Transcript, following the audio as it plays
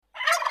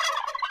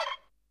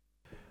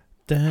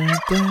Da,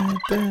 da,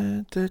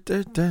 da, da,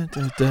 da, da,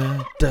 da,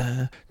 da,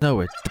 da.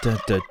 No, it's da,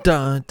 da,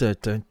 da, da,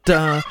 da,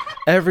 da.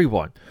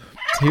 Everyone,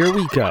 here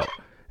we go.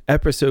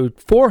 Episode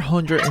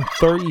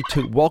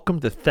 432. Welcome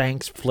to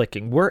Thanks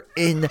Flicking. We're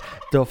in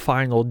the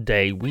final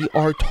day. We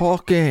are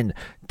talking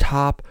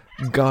Top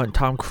Gun,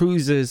 Tom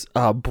Cruise's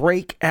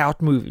breakout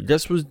movie.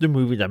 This was the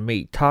movie that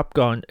made Top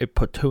Gun. It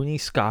put Tony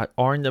Scott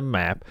on the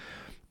map.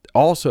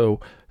 Also,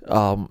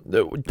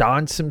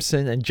 Don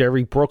Simpson and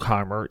Jerry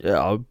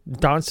Bruckheimer.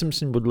 Don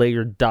Simpson would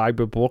later die,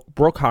 but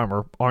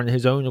Bruckheimer, on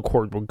his own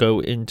accord, would go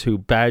into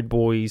Bad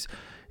Boys,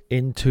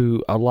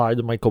 into a lot of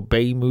the Michael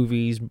Bay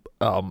movies.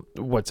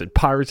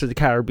 Pirates of the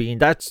Caribbean.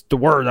 That's the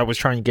word I was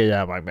trying to get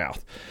out of my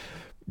mouth.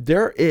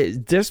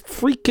 This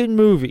freaking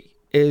movie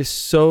is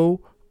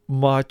so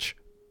much,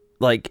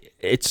 like,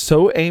 it's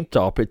so amped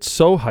up. It's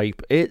so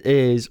hype. It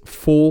is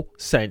full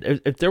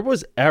send. If there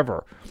was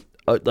ever,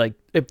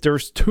 if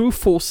there's two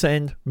full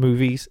send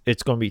movies,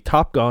 it's going to be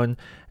Top Gun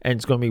and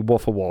it's going to be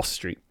Wolf of Wall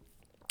Street.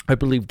 I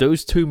believe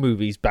those two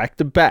movies back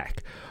to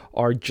back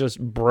are just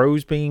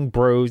bros being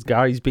bros,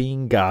 guys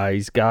being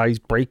guys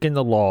breaking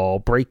the law,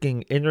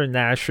 breaking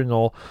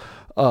international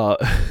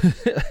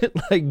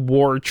like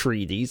war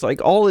treaties,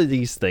 like all of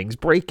these things,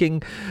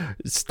 breaking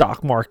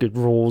stock market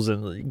rules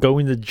and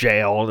going to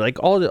jail, like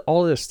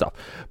all this stuff.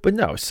 But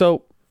no,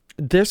 so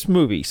this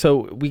movie,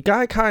 so we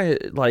gotta kind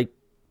of like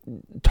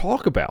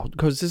talk about,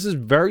 because this is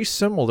very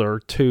similar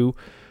to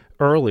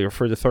earlier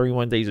for the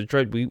 31 Days of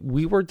Dread.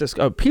 We were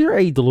discussing Peter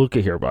A.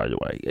 DeLuca here, by the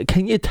way.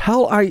 Can you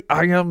tell I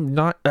am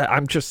not,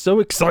 I'm just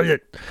so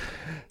excited.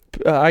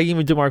 I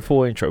even do my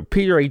full intro.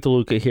 Peter A.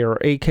 DeLuca here,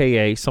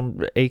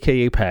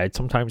 aka Pad,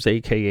 sometimes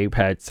aka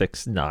Pad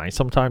 69,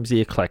 sometimes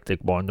the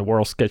eclectic one, the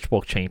world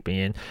sketchbook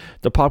champion,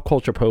 the pop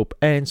culture pope,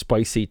 and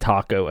Spicy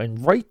Taco.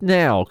 And right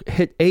now,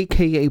 hit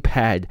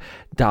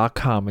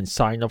akapad.com and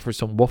sign up for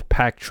some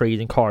Wolfpack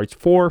trading cards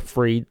for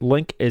free.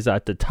 Link is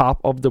at the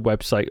top of the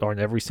website on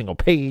every single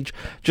page.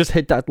 Just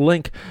hit that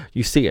link.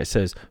 You see it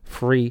says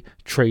free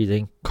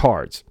trading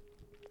cards.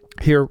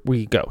 Here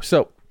we go.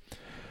 So,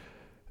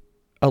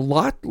 a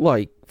lot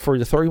like for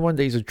the 31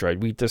 Days of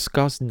Dread, we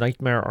discussed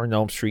Nightmare on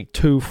Elm Street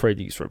 2,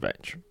 Freddy's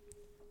Revenge.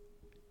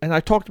 And I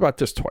talked about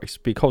this twice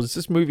because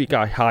this movie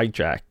got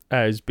hijacked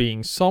as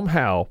being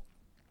somehow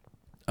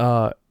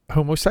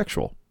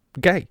homosexual,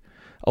 gay,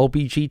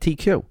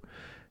 LGBTQ.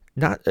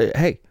 Not,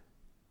 hey,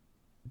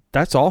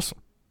 that's awesome.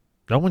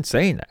 No one's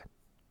saying that.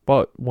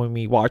 But when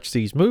we watch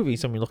these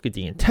movies and we look at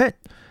the intent,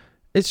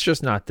 it's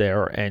just not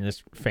there, and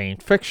it's fan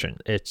fiction.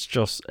 It's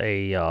just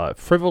a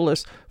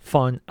frivolous,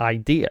 fun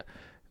idea.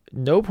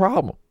 No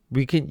problem.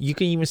 You can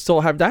even still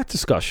have that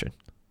discussion.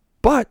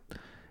 But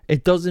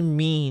it doesn't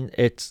mean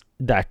it's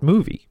that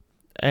movie.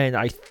 And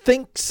I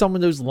think some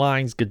of those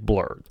lines get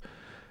blurred.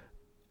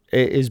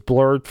 It is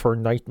blurred for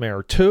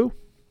Nightmare 2.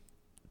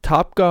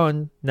 Top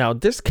Gun. Now,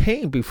 this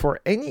came before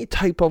any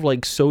type of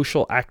like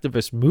social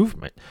activist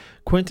movement.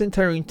 Quentin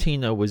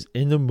Tarantino was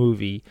in a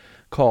movie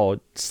called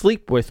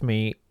Sleep With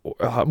Me.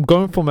 I'm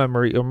going from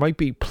memory. It might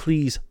be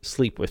Please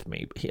Sleep With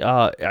Me.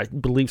 I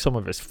believe some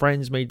of his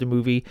friends made the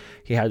movie.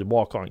 He had a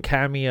walk-on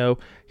cameo.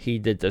 He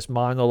did this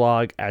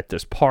monologue at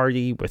this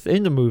party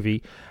within the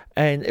movie.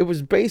 And it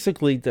was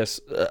basically this,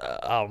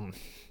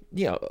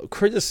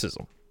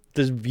 criticism,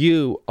 this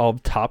view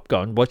of Top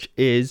Gun, which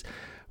is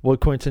what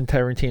Quentin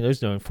Tarantino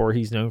is known for.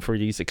 He's known for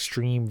these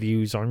extreme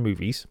views on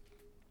movies.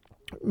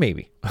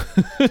 Maybe.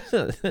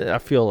 I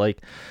feel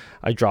like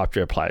I dropped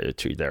your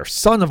platitude there.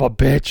 Son of a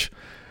bitch.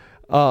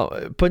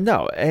 But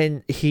no,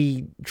 and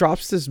he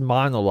drops this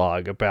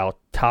monologue about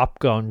Top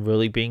Gun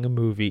really being a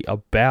movie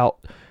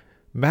about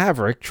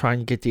Maverick trying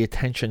to get the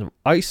attention of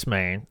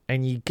Iceman,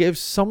 and he gives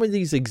some of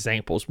these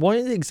examples. One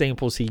of the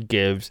examples he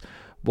gives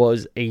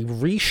was a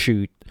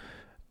reshoot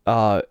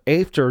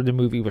after the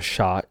movie was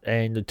shot,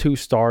 and the two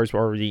stars were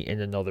already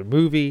in another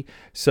movie,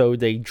 so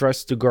they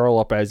dressed the girl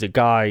up as a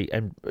guy,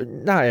 and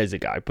not as a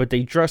guy, but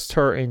they dressed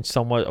her in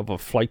somewhat of a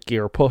flight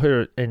gear, put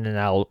her in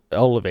an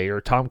elevator.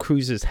 Tom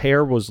Cruise's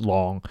hair was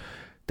long.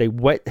 They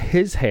wet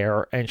his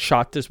hair and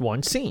shot this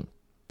one scene.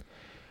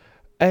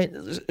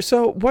 And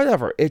so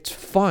whatever, it's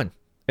fun.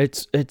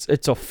 It's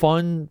a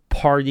fun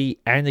party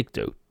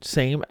anecdote,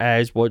 same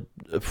as what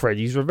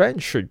Freddy's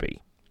Revenge should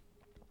be.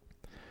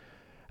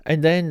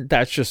 And then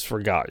that's just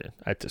forgotten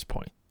at this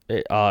point.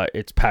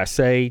 It's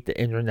passé. The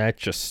internet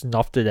just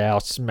snuffed it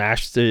out,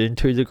 smashed it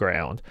into the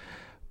ground.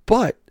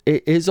 But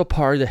it is a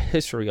part of the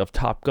history of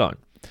Top Gun.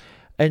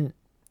 And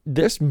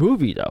this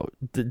movie, though,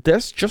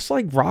 this just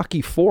like Rocky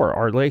IV,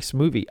 our latest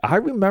movie, I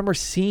remember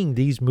seeing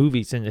these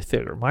movies in the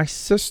theater. My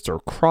sister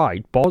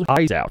cried, bawled her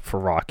eyes out for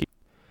Rocky.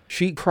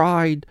 She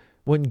cried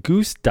when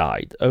Goose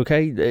died,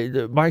 okay?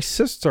 My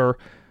sister,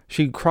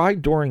 she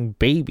cried during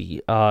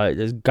Baby,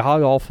 this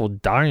god-awful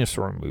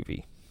dinosaur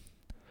movie.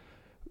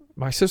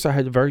 My sister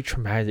had a very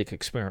traumatic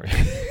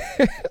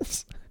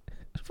experience.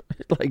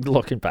 Like,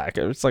 looking back,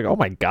 it's like, oh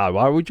my God,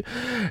 why would you?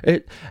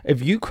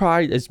 If you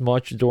cried as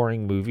much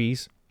during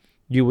movies,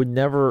 You would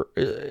never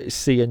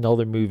see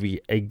another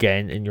movie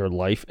again in your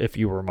life if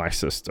you were my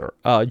sister.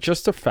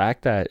 Just the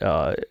fact that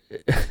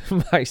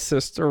my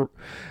sister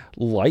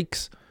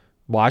likes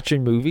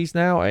watching movies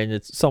now, and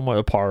it's somewhat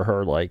a part of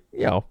her, like,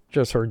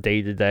 just her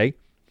day to day.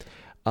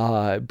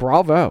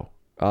 Bravo.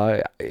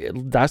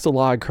 That's a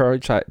lot of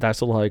courage. That's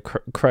a lot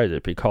of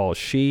credit, because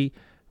she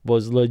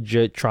was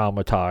legit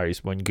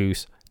traumatized when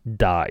Goose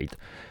died.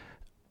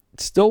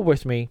 It's still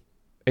with me.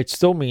 It's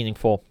still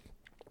meaningful.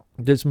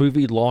 This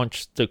movie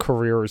launched the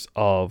careers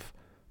of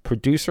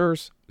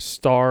producers,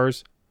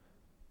 stars,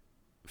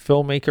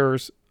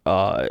 filmmakers,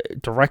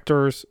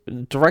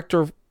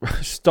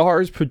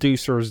 stars,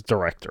 producers,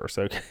 directors.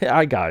 Okay,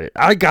 I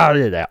got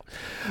it out.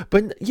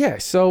 But yeah,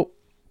 so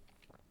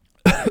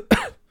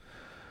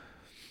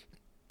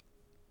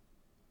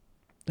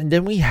and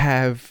then we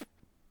have,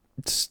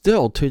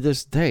 still to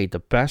this day, the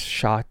best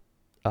shot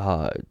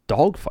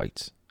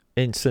dogfights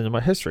in cinema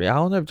history. I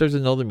don't know if there's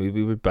another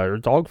movie with better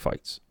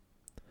dogfights.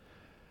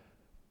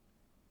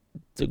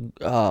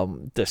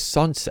 The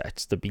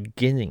sunsets, the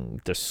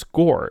beginning, the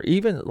score,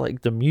 even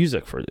like the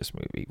music for this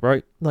movie,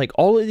 right? Like,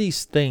 all of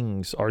these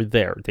things are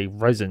there. They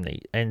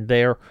resonate, and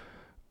they're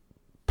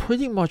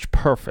pretty much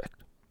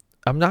perfect.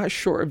 I'm not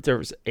sure if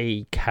there's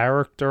a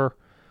character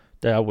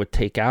that I would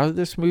take out of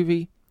this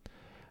movie.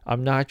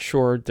 I'm not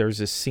sure there's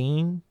a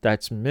scene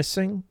that's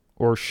missing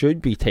or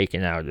should be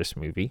taken out of this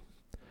movie.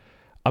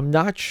 I'm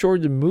not sure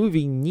the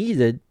movie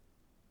needed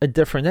a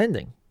different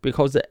ending,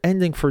 because the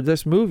ending for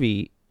this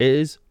movie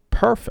is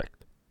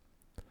perfect.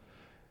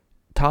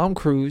 Tom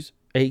Cruise,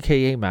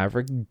 aka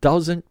Maverick,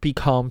 doesn't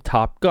become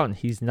Top Gun.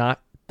 He's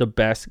not the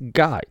best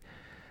guy.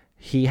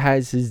 He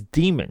has his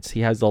demons. He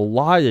has a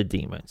lot of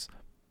demons,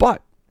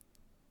 but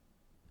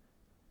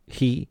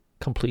he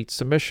completes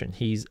the mission.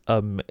 He's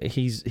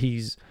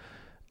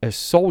a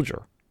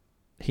soldier.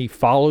 He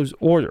follows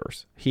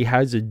orders. He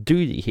has a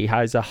duty. He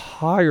has a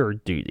higher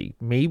duty,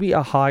 maybe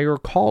a higher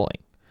calling.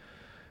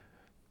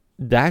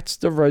 That's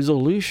the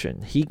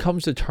resolution. He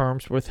comes to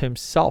terms with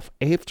himself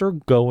after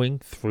going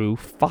through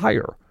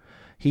fire.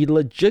 He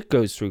legit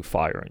goes through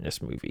fire in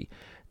this movie.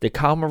 The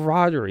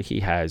camaraderie he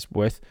has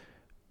with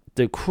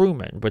the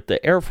crewmen, with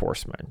the Air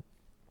Force men.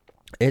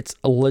 It's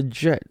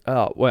legit.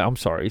 I'm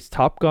sorry. It's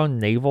Top Gun,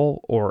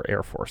 Naval, or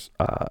Air Force.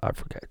 I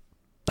forget.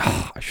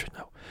 I should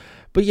know.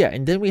 But yeah,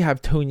 and then we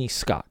have Tony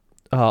Scott.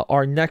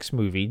 Our next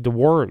movie, The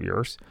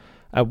Warriors,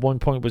 at one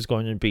point was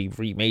going to be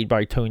remade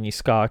by Tony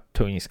Scott.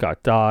 Tony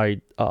Scott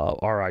died.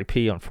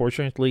 R.I.P.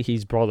 Unfortunately,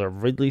 he's brother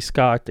of Ridley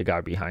Scott, the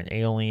guy behind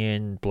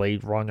Alien,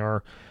 Blade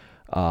Runner,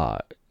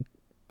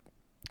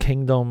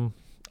 Kingdom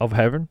of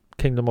Heaven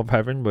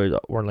with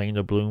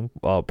Orlando Bloom.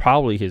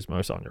 Probably his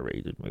most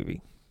underrated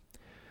movie.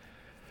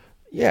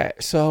 Yeah,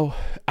 so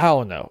I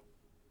don't know.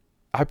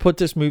 I put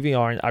this movie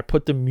on. I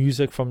put the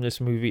music from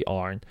this movie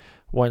on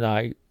when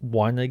I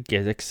want to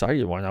get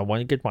excited, when I want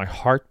to get my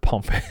heart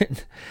pumping.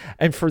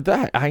 And for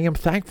that, I am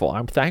thankful.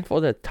 I'm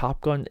thankful that Top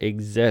Gun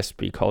exists,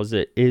 because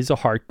it is a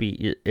heartbeat.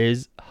 It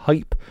is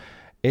hype.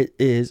 It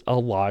is a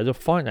lot of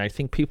fun. I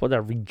think people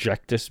that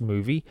reject this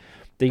movie,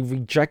 they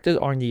reject it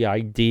on the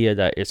idea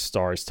that it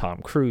stars Tom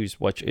Cruise,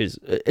 which is,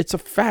 it's a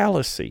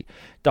fallacy.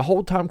 The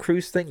whole Tom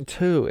Cruise thing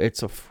too,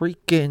 it's a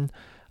freaking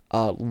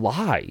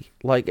lie.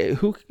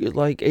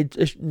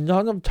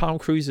 None of Tom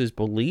Cruise's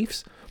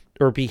beliefs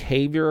or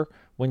behavior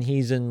when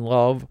he's in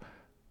love,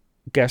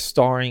 guest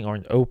starring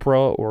on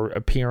Oprah or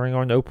appearing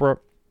on Oprah,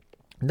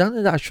 none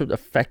of that should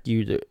affect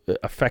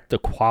the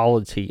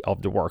quality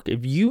of the work.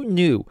 If you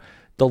knew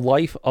the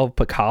life of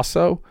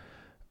Picasso,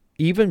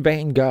 even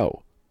Van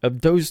Gogh,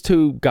 of those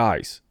two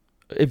guys,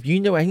 if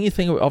you knew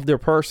anything of their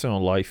personal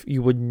life,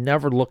 you would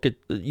never look at,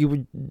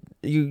 you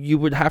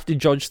would have to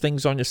judge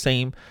things on the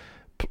same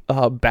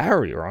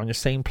barrier, on the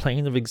same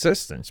plane of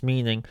existence.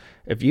 Meaning,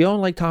 if you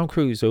don't like Tom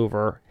Cruise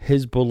over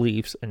his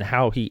beliefs and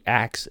how he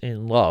acts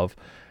in love,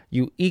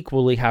 you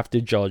equally have to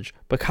judge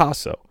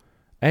Picasso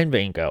and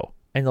Van Gogh,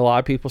 and a lot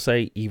of people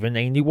say even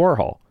Andy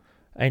Warhol.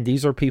 And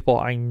these are people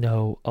I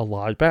know a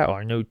lot about.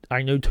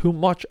 I know too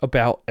much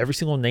about every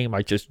single name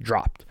I just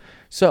dropped.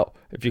 So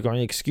if you're going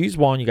to excuse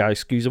one, you gotta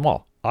excuse them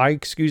all. I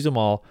excuse them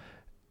all.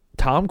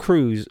 Tom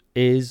Cruise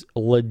is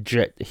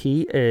legit.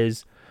 He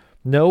is.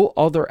 No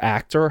other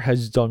actor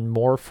has done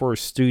more for a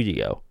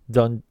studio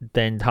than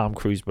Tom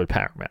Cruise with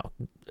Paramount.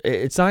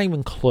 It's not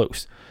even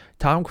close.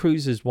 Tom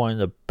Cruise is one of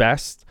the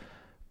best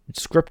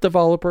script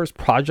developers,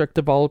 project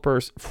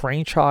developers,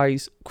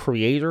 franchise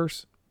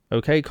creators.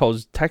 Okay,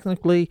 because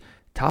technically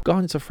Top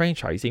Gun's a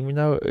franchise, even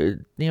though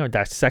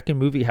that second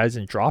movie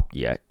hasn't dropped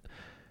yet.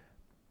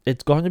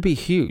 It's going to be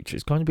huge.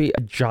 It's going to be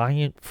a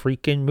giant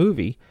freaking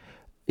movie.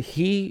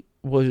 He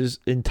was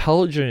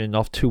intelligent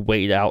enough to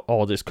wait out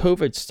all this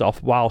COVID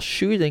stuff while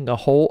shooting a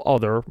whole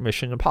other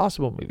Mission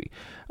Impossible movie.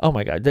 Oh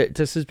my God,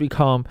 this has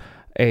become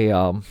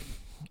a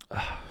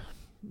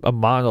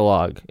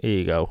monologue. Here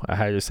you go. I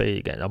had to say it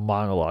again. A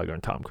monologue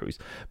on Tom Cruise.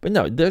 But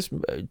no, this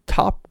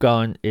Top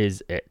Gun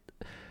is it.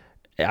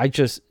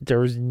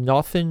 There's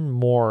nothing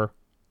more.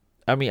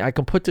 I mean, I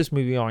can put this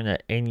movie on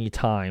at any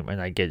time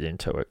and I get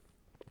into it.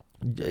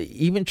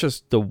 even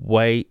just the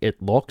way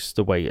it looks,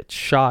 the way it's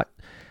shot,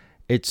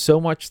 it's so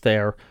much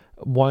there.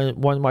 One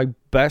of my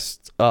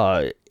best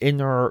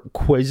inner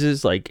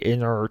quizzes, like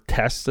inner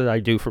tests that I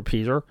do for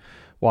Peter,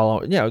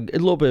 while a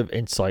little bit of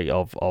insight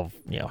of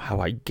how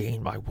I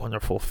gain my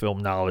wonderful film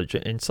knowledge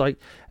and insight.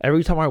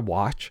 Every time I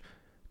watch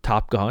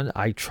Top Gun,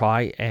 I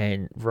try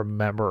and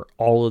remember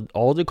all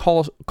the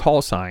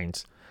call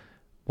signs,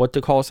 what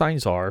the call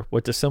signs are,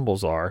 what the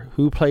symbols are,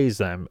 who plays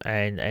them,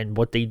 and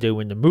what they do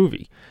in the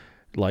movie,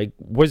 like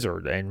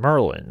Wizard and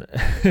Merlin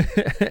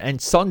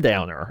and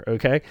Sundowner.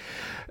 Okay,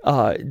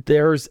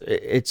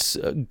 it's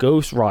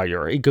Ghost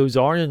Rider. It goes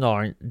on and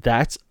on.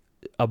 That's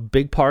a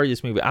big part of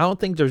this movie. I don't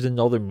think there's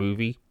another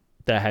movie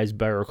that has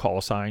better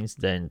call signs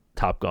than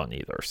Top Gun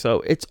either.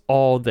 So it's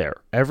all there.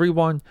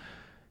 Everyone,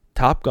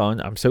 Top Gun,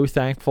 I'm so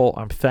thankful.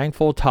 I'm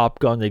thankful Top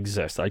Gun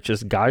exists. I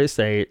just gotta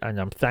say it. And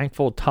I'm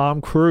thankful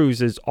Tom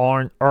Cruise is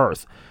on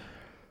Earth.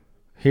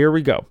 Here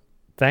we go.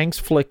 Thanks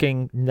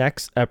flicking.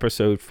 Next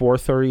episode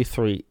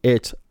 433.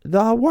 It's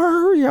The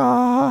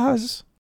Warriors.